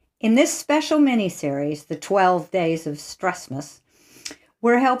In this special mini-series, The 12 Days of Stressmas,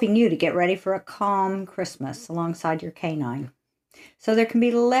 we're helping you to get ready for a calm Christmas alongside your canine, so there can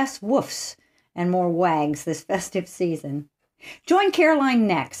be less woofs and more wags this festive season. Join Caroline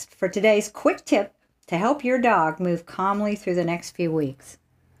next for today's quick tip to help your dog move calmly through the next few weeks.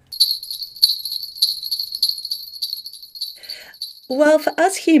 Well, for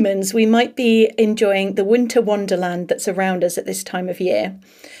us humans, we might be enjoying the winter wonderland that's around us at this time of year.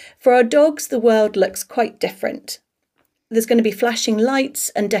 For our dogs, the world looks quite different. There's going to be flashing lights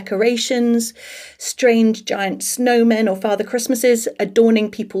and decorations, strange giant snowmen or Father Christmases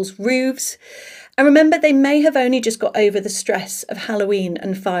adorning people's roofs. And remember, they may have only just got over the stress of Halloween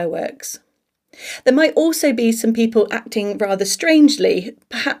and fireworks. There might also be some people acting rather strangely,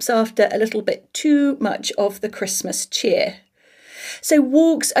 perhaps after a little bit too much of the Christmas cheer. So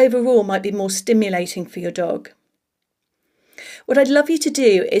walks overall might be more stimulating for your dog. What I'd love you to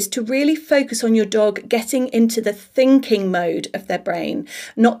do is to really focus on your dog getting into the thinking mode of their brain,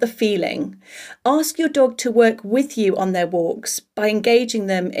 not the feeling. Ask your dog to work with you on their walks by engaging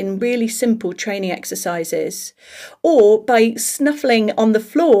them in really simple training exercises, or by snuffling on the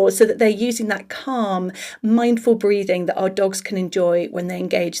floor so that they're using that calm, mindful breathing that our dogs can enjoy when they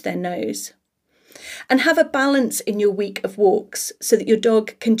engage their nose. And have a balance in your week of walks so that your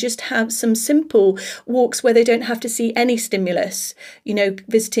dog can just have some simple walks where they don't have to see any stimulus,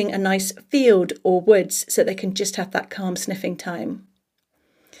 visiting a nice field or woods so they can just have that calm sniffing time.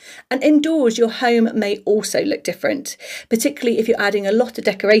 And indoors, your home may also look different, particularly if you're adding a lot of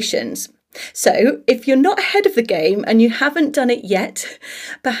decorations. So if you're not ahead of the game and you haven't done it yet,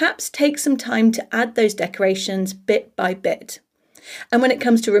 perhaps take some time to add those decorations bit by bit. And when it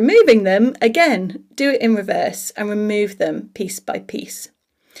comes to removing them, again, do it in reverse and remove them piece by piece.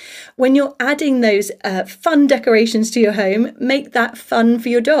 When you're adding those fun decorations to your home, make that fun for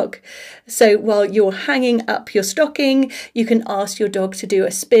your dog. So while you're hanging up your stocking, you can ask your dog to do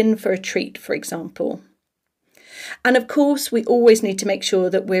a spin for a treat, for example. And of course, we always need to make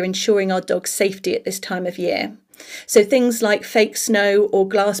sure that we're ensuring our dog's safety at this time of year. So things like fake snow or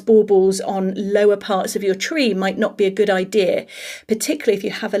glass baubles on lower parts of your tree might not be a good idea, particularly if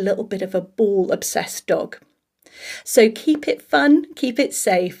you have a little bit of a ball-obsessed dog. So keep it fun, keep it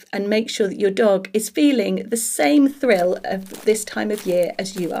safe, and make sure that your dog is feeling the same thrill of this time of year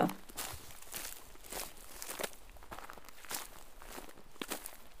as you are.